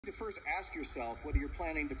To first ask yourself whether you're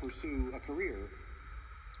planning to pursue a career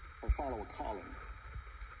or follow a calling.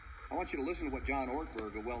 I want you to listen to what John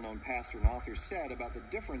Ortberg, a well-known pastor and author, said about the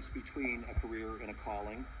difference between a career and a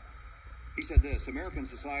calling. He said this: American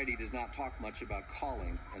society does not talk much about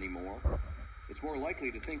calling anymore. It's more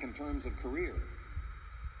likely to think in terms of career.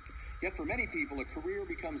 Yet for many people, a career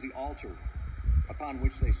becomes the altar upon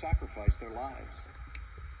which they sacrifice their lives.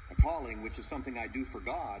 A calling, which is something I do for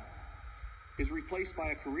God, is replaced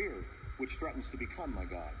by a career which threatens to become my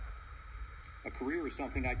God. A career is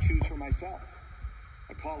something I choose for myself.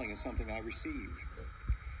 A calling is something I receive.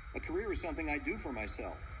 A career is something I do for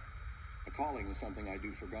myself. A calling is something I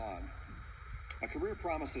do for God. A career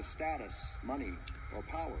promises status, money, or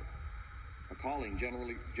power. A calling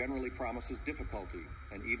generally promises difficulty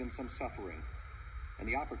and even some suffering, and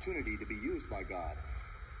the opportunity to be used by God.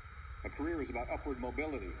 A career is about upward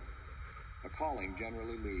mobility. A calling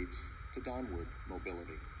generally leads to downward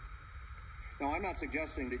mobility. Now, I'm not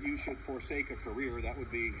suggesting that you should forsake a career. That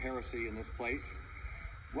would be heresy in this place.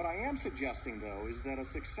 What I am suggesting, though, is that a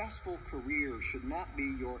successful career should not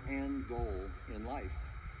be your end goal in life.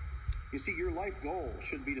 You see, your life goal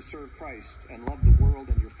should be to serve Christ and love the world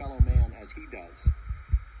and your fellow man as he does.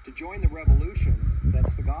 To join the revolution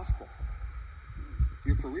that's the gospel.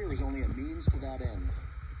 Your career is only a means to that end.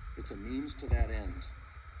 It's a means to that end.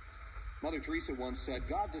 Mother Teresa once said,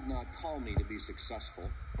 God did not call me to be successful.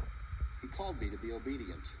 He called me to be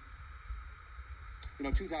obedient.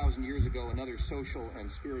 2,000 years ago, another social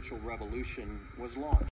and spiritual revolution was launched.